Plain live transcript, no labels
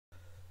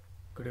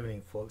Good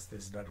evening, folks.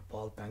 This is Dr.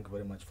 Paul. Thank you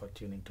very much for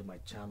tuning to my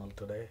channel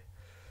today.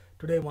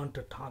 Today, I want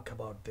to talk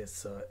about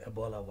this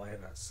Ebola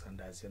virus. And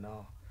as you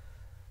know,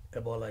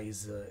 Ebola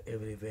is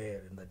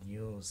everywhere in the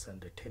news and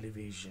the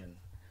television,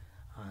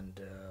 and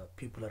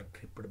people are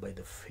gripped by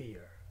the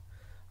fear.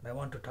 And I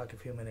want to talk a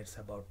few minutes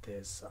about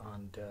this.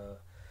 And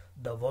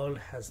the world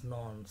has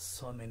known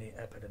so many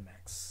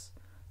epidemics,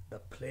 the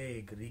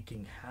plague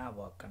wreaking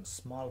havoc and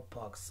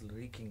smallpox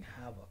wreaking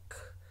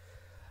havoc.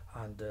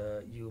 And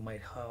you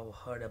might have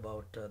heard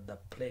about the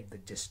plague, the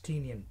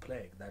Justinian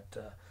plague that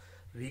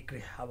wreaked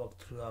havoc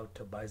throughout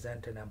the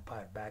Byzantine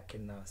Empire back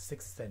in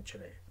 6th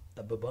century,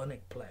 the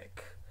bubonic plague.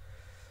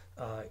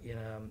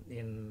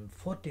 In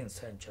 14th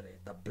century,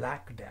 the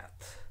Black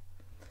Death,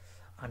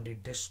 and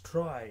it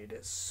destroyed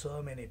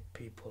so many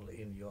people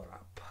in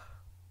Europe.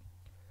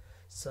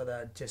 So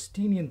the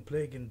Justinian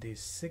plague in the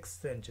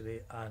 6th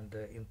century and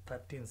in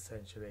 13th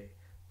century,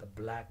 the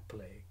Black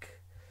Plague.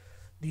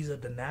 These are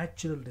the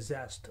natural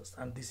disasters,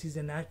 and this is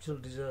a natural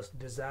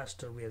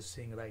disaster we are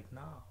seeing right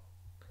now.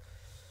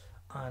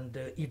 And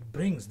it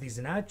brings these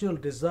natural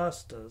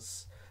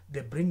disasters,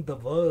 they bring the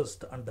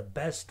worst and the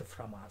best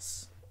from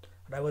us.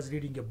 And I was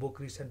reading a book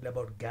recently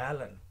about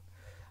Galen,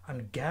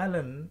 and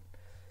Galen,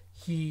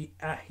 he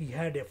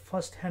had a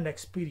first-hand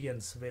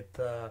experience with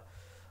the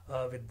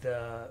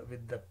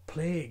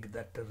plague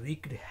that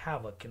wreaked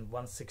havoc in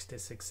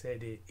 166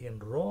 AD in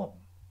Rome.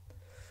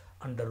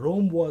 And the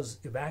Rome was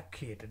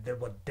evacuated. There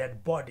were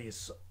dead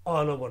bodies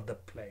all over the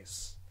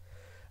place.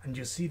 And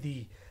you see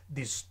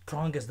the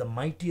strongest, the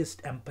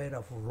mightiest empire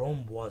of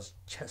Rome was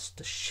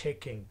just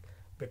shaking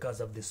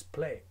because of this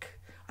plague.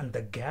 And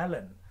the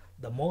Galen,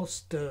 the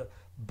most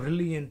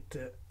brilliant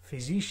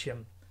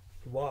physician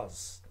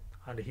was,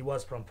 and he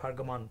was from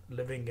Pergamon,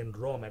 living in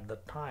Rome at the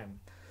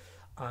time.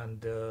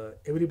 And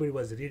everybody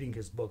was reading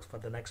his books. For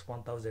the next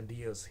 1,000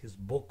 years, his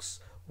books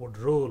would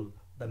rule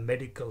the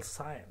medical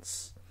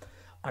science.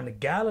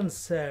 And Galen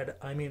said,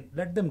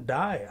 let them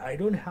die. I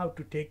don't have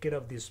to take care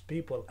of these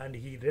people. And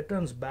he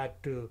returns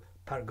back to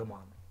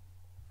Pergamon.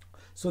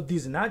 So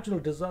these natural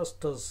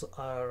disasters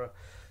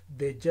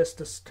they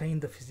just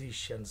strain the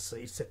physicians.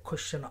 It's a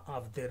question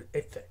of their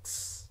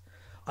ethics.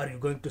 Are you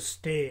going to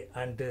stay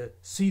and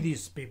see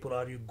these people? Or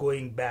are you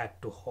going back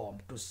to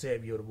home to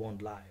save your own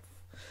life?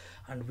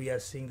 And we are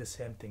seeing the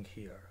same thing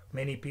here.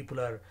 Many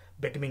people are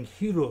becoming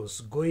heroes,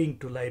 going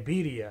to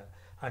Liberia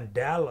and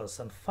Dallas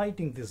and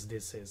fighting this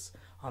disease.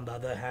 On the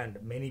other hand,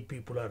 many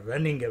people are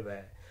running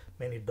away.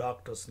 Many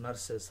doctors,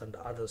 nurses, and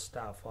other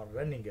staff are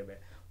running away,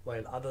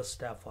 while other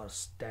staff are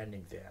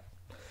standing there.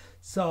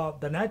 So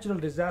the natural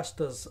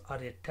disasters are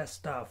a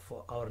test of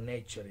our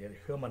nature, our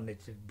human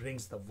nature. It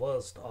brings the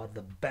worst or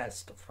the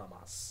best from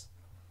us.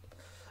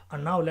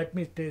 And now let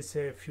me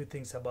say a few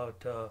things about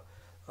the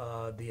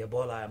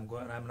Ebola.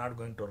 I'm not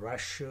going to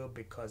rush you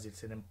because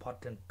it's an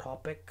important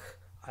topic.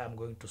 I am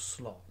going to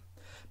slow.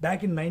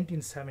 Back in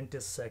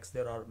 1976,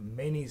 there are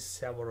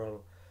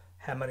several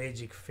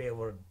hemorrhagic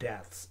fever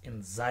deaths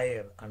in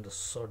Zaire and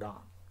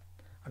Sudan.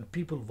 And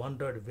people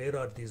wondered, where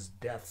are these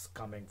deaths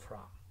coming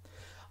from?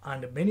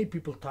 And many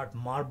people thought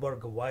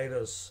Marburg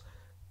virus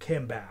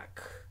came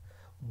back.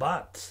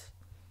 But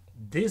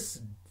this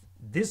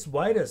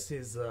virus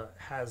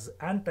has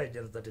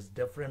antigens that is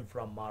different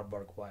from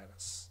Marburg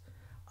virus.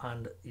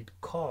 And it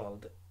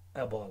called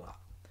Ebola.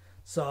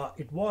 So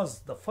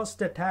the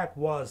first attack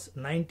was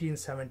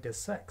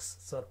 1976,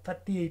 so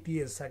 38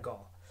 years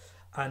ago.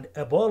 And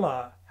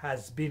Ebola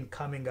has been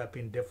coming up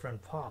in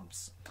different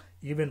forms,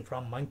 even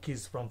from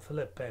monkeys from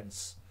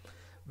Philippines.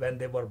 When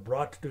they were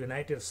brought to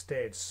United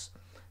States,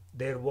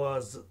 there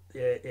was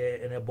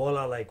an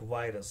Ebola-like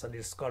virus, and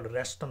it's called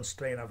resistant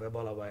strain of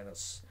Ebola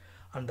virus.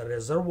 And the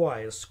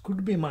reservoirs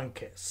could be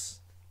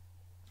monkeys.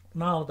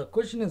 Now the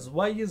question is,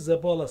 why is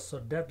Ebola so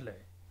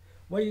deadly?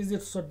 Why is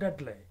it so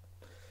deadly?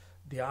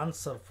 The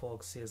answer,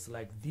 folks, is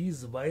like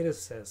these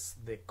viruses,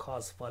 they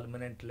cause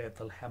fulminant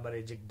lethal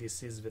hemorrhagic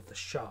disease with a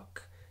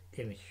shock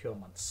in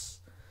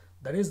humans.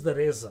 That is the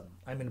reason.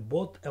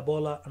 Both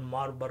Ebola and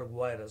Marburg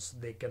virus,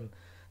 they can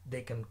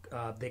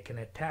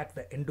attack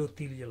the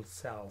endothelial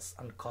cells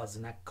and cause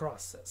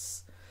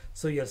necrosis.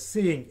 So you're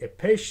seeing a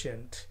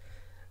patient,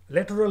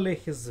 literally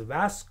his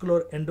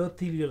vascular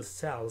endothelial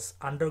cells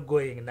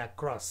undergoing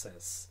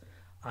necrosis,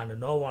 and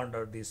no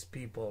wonder these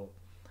people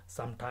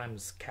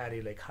sometimes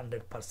carry like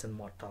 100%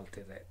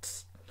 mortality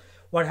rates.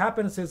 What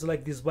happens is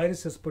like these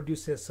viruses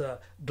produces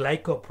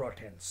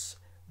glycoproteins,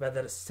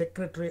 whether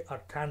secretory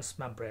or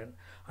transmembrane,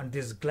 and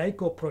these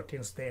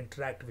glycoproteins, they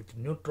interact with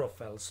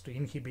neutrophils to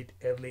inhibit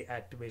early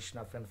activation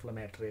of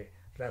inflammatory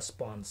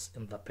response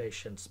in the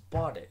patient's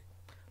body.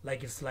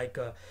 Like it's like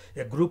a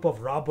group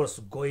of robbers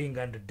going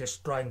and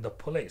destroying the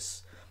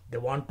police. They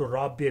want to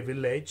rob a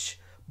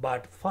village,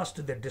 but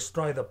first they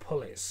destroy the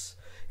police.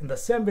 In the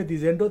same way,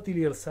 these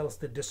endothelial cells,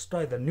 they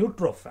destroy the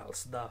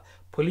neutrophils, the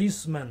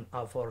policemen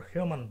of our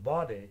human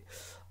body,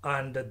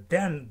 and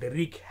then they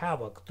wreak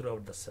havoc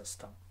throughout the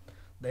system.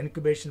 The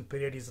incubation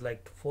period is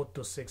like 4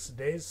 to 6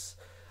 days,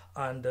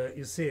 and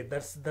you see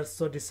that's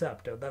so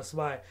deceptive. That's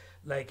why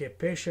like a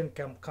patient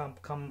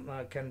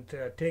can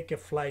take a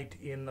flight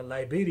in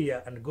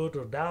Liberia and go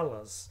to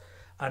Dallas,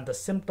 and the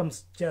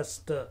symptoms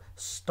just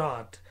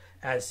start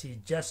as he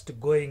just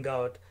going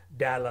out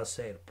Dallas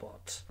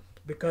airport,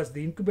 because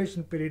the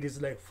incubation period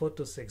is like 4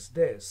 to 6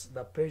 days.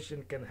 The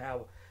patient can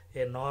have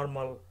a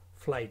normal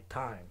flight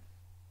time.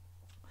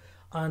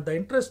 And the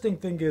interesting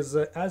thing is,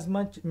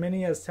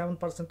 many as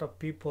 7% of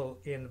people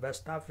in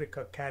West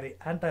Africa carry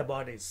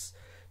antibodies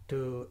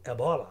to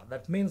Ebola.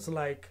 That means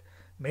like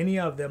many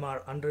of them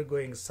are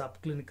undergoing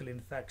subclinical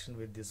infection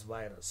with this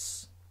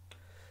virus.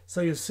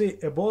 So you see,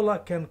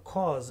 Ebola can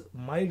cause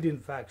mild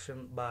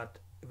infection, but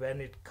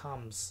when it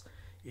comes,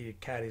 it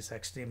carries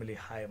extremely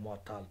high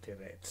mortality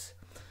rates.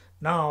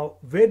 Now,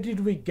 where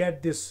did we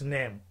get this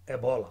name,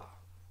 Ebola?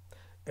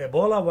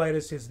 Ebola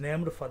virus is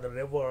named for the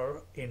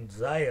river in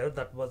Zaire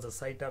that was the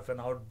site of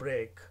an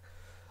outbreak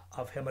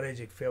of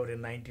hemorrhagic fever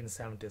in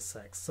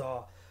 1976.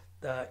 So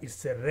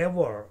it's a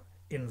river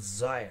in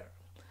Zaire.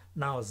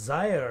 Now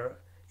Zaire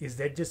is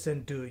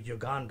adjacent to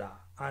Uganda,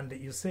 and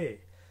you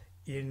see,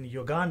 in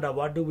Uganda,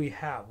 what do we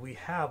have? We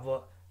have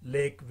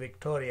Lake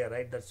Victoria,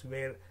 right? That's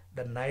where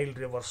the Nile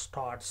River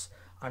starts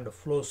and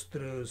flows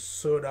through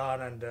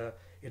Sudan, and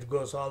it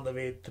goes all the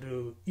way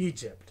through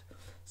Egypt.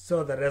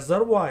 So the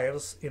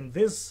reservoirs in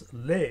this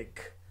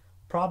lake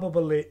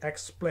probably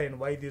explain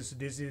why this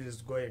disease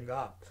is going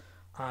up.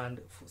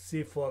 And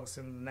see, folks,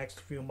 in the next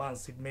few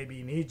months, it may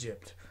be in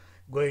Egypt,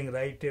 going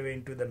right away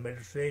into the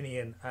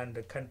Mediterranean,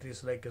 and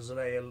countries like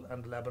Israel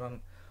and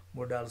Lebanon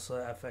would also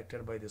be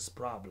affected by this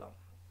problem.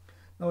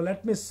 Now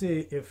let me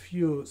see a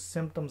few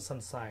symptoms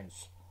and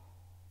signs.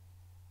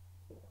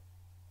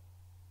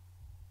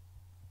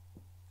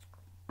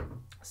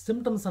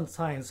 Symptoms and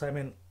signs, I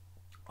mean,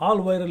 all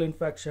viral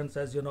infections,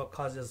 as you know,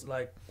 causes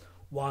like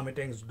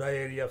vomitings,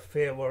 diarrhea,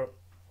 fever.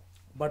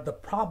 But the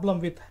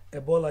problem with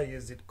Ebola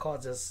is it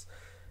causes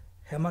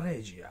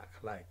hemorrhagia,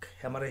 like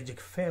hemorrhagic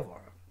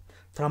fever,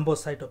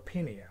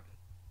 thrombocytopenia.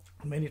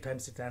 Many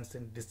times it ends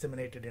in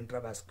disseminated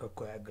intravascular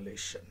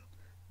coagulation.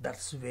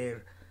 That's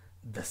where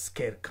the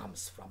scare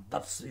comes from.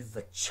 That is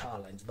the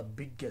challenge, the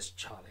biggest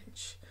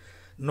challenge.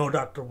 No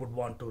doctor would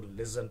want to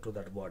listen to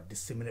that word,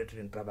 disseminated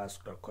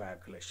intravascular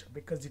coagulation,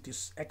 because it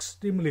is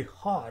extremely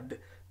hard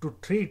to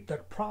treat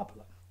that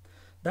problem.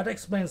 That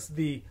explains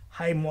the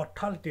high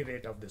mortality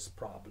rate of this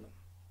problem.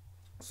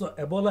 So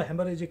Ebola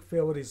hemorrhagic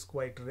fever is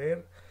quite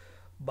rare,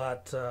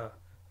 but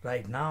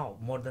right now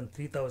more than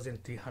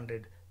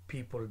 3,300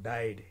 people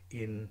died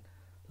in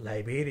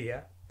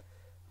Liberia,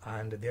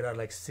 and there are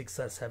like 6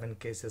 or 7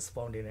 cases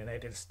found in the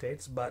United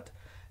States. But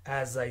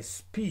as I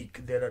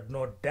speak, there are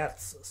no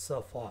deaths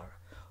so far.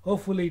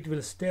 Hopefully it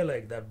will stay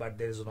like that, but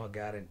there is no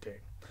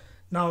guarantee.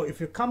 Now, if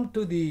you come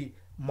to the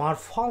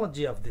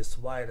morphology of this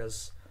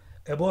virus,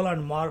 Ebola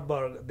and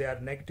Marburg, they are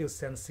negative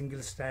sense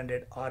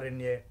single-stranded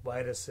RNA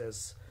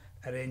viruses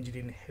arranged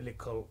in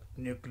helical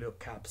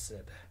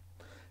nucleocapsid.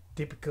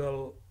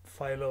 Typical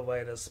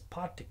filovirus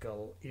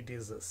particle, it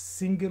is a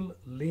single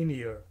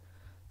linear,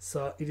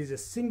 so it is a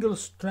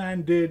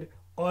single-stranded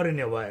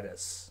RNA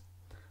virus.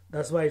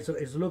 That's why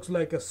it looks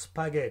like a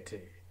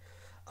spaghetti.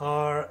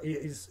 Or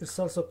it's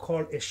also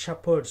called a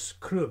shepherd's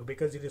crook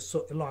because it is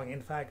so long.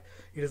 In fact,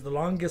 it is the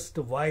longest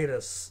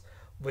virus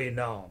we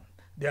know.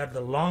 They are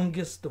the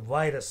longest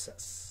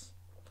viruses,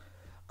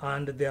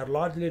 and they are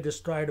largely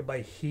destroyed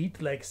by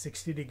heat, like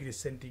 60 degrees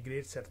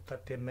centigrade at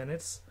 30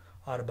 minutes,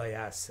 or by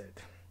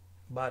acid.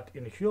 But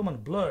in human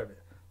blood,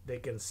 they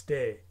can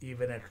stay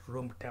even at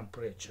room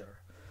temperature.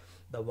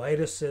 The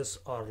viruses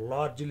are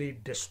largely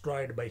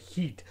destroyed by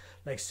heat,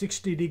 like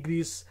 60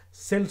 degrees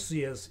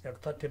Celsius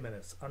at 30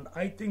 minutes. And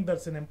I think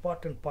that's an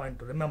important point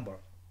to remember.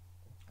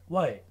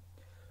 Why?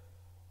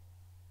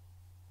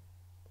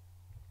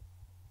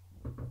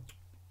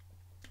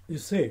 You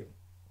see,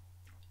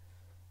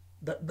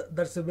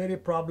 that's a very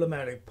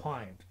problematic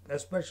point,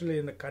 especially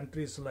in the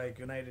countries like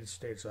United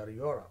States or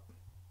Europe,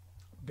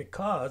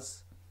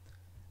 because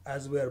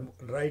as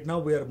right now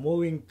we are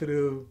moving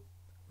through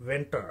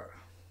winter.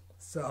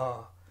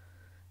 So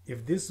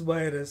if this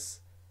virus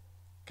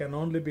can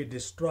only be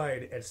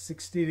destroyed at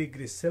 60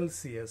 degrees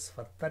Celsius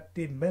for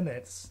 30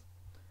 minutes,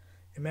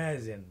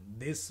 imagine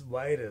this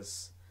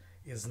virus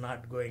is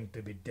not going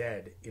to be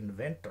dead in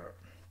winter.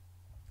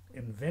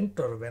 In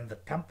winter, when the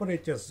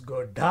temperatures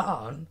go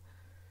down,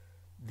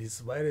 this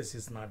virus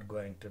is not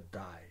going to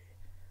die.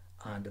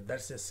 And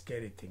that's a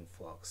scary thing,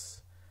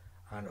 folks.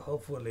 And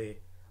hopefully,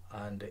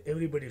 and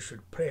everybody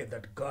should pray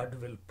that God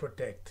will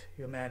protect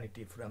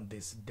humanity from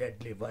this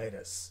deadly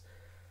virus.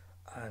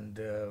 And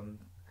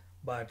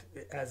but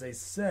as I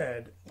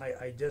said,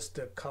 I just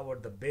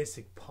covered the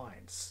basic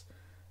points.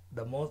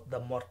 The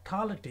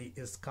mortality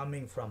is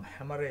coming from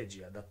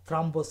hemorrhagia, the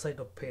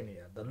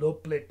thrombocytopenia, the low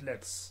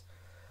platelets,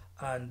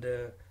 and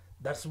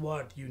that's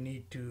what you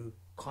need to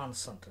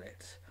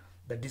concentrate.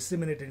 The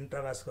disseminated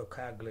intravascular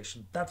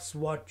coagulation, that's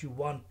what you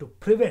want to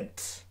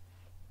prevent.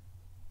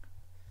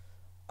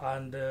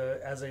 And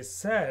as I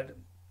said,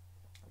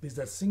 these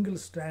are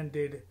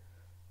single-stranded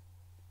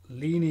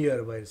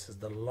linear viruses,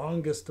 the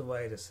longest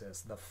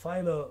viruses, the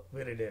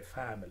Filoviridae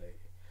family,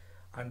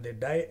 and they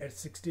die at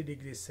 60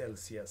 degrees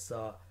Celsius.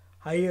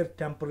 Higher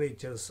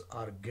temperatures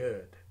are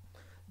good.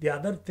 The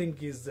other thing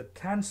is the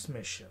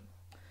transmission,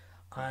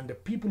 and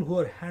people who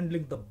are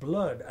handling the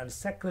blood and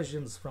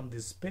secretions from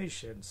these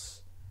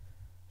patients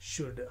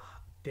should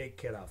take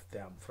care of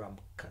them from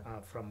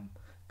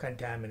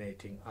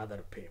contaminating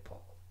other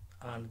people.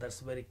 And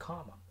that's very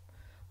common.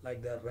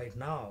 Like that right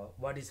now,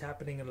 what is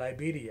happening in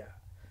Liberia,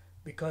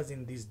 because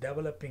in these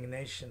developing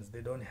nations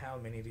they don't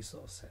have many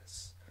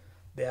resources.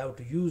 They have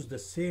to use the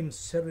same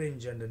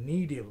syringe and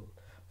needle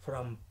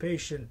from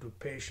patient to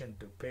patient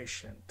to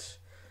patient.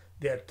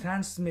 They are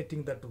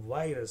transmitting that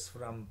virus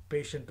from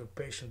patient to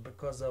patient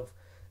because of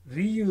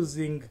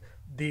reusing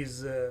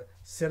these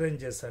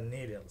syringes and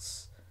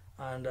needles.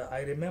 And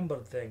I remember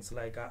things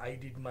like I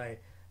did my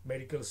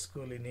medical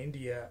school in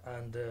India,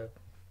 and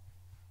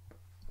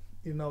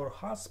in our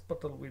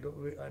hospital we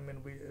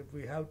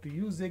have to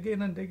use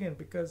again and again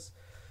because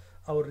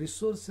our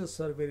resources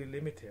are very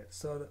limited.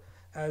 So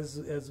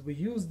as we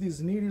use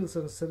these needles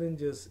and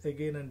syringes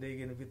again and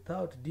again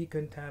without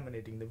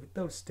decontaminating them,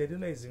 without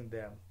sterilizing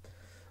them,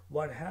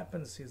 what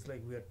happens is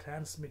like we are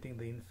transmitting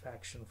the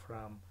infection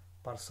from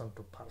person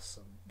to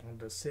person. And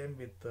the same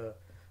with the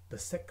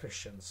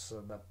secretions,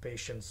 the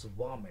patient's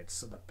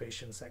vomits, the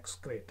patient's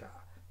excreta,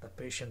 the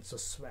patient's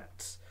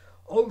sweats.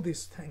 All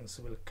these things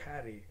will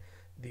carry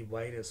the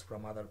virus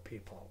from other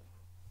people.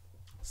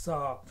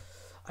 So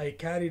I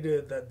carried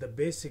the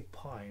basic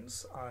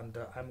points, and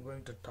I'm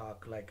going to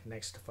talk like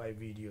next 5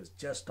 videos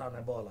just on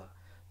Ebola,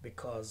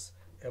 because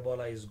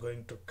Ebola is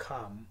going to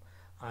come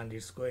and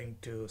it's going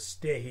to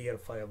stay here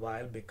for a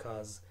while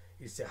because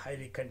it's a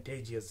highly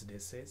contagious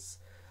disease,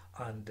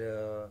 and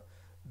the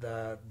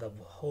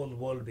whole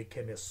world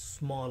became a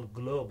small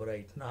globe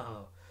right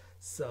now.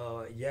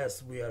 So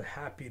yes, we are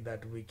happy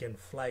that we can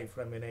fly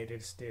from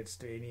United States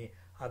to any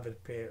other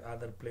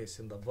place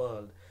in the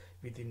world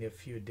within a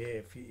few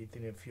days,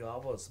 within a few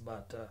hours,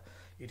 but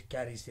it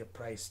carries a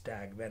price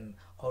tag. When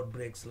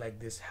outbreaks like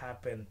this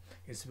happen,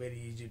 it's very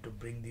easy to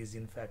bring these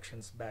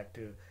infections back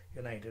to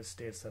United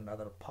States and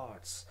other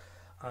parts,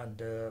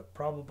 and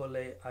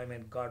probably,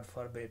 God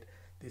forbid,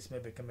 this may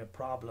become a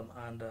problem,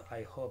 and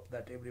I hope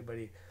that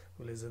everybody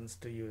who listens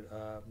to you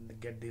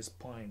get these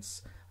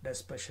points, and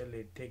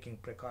especially taking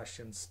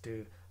precautions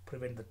to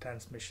prevent the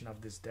transmission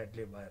of this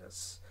deadly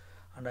virus.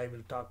 And I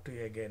will talk to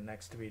you again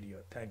next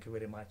video. Thank you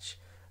very much.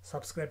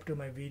 Subscribe to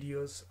my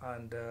videos,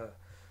 and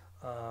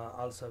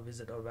also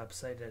visit our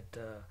website at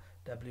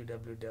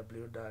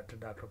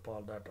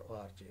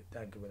www.drpaul.org.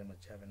 Thank you very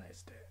much. Have a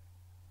nice day.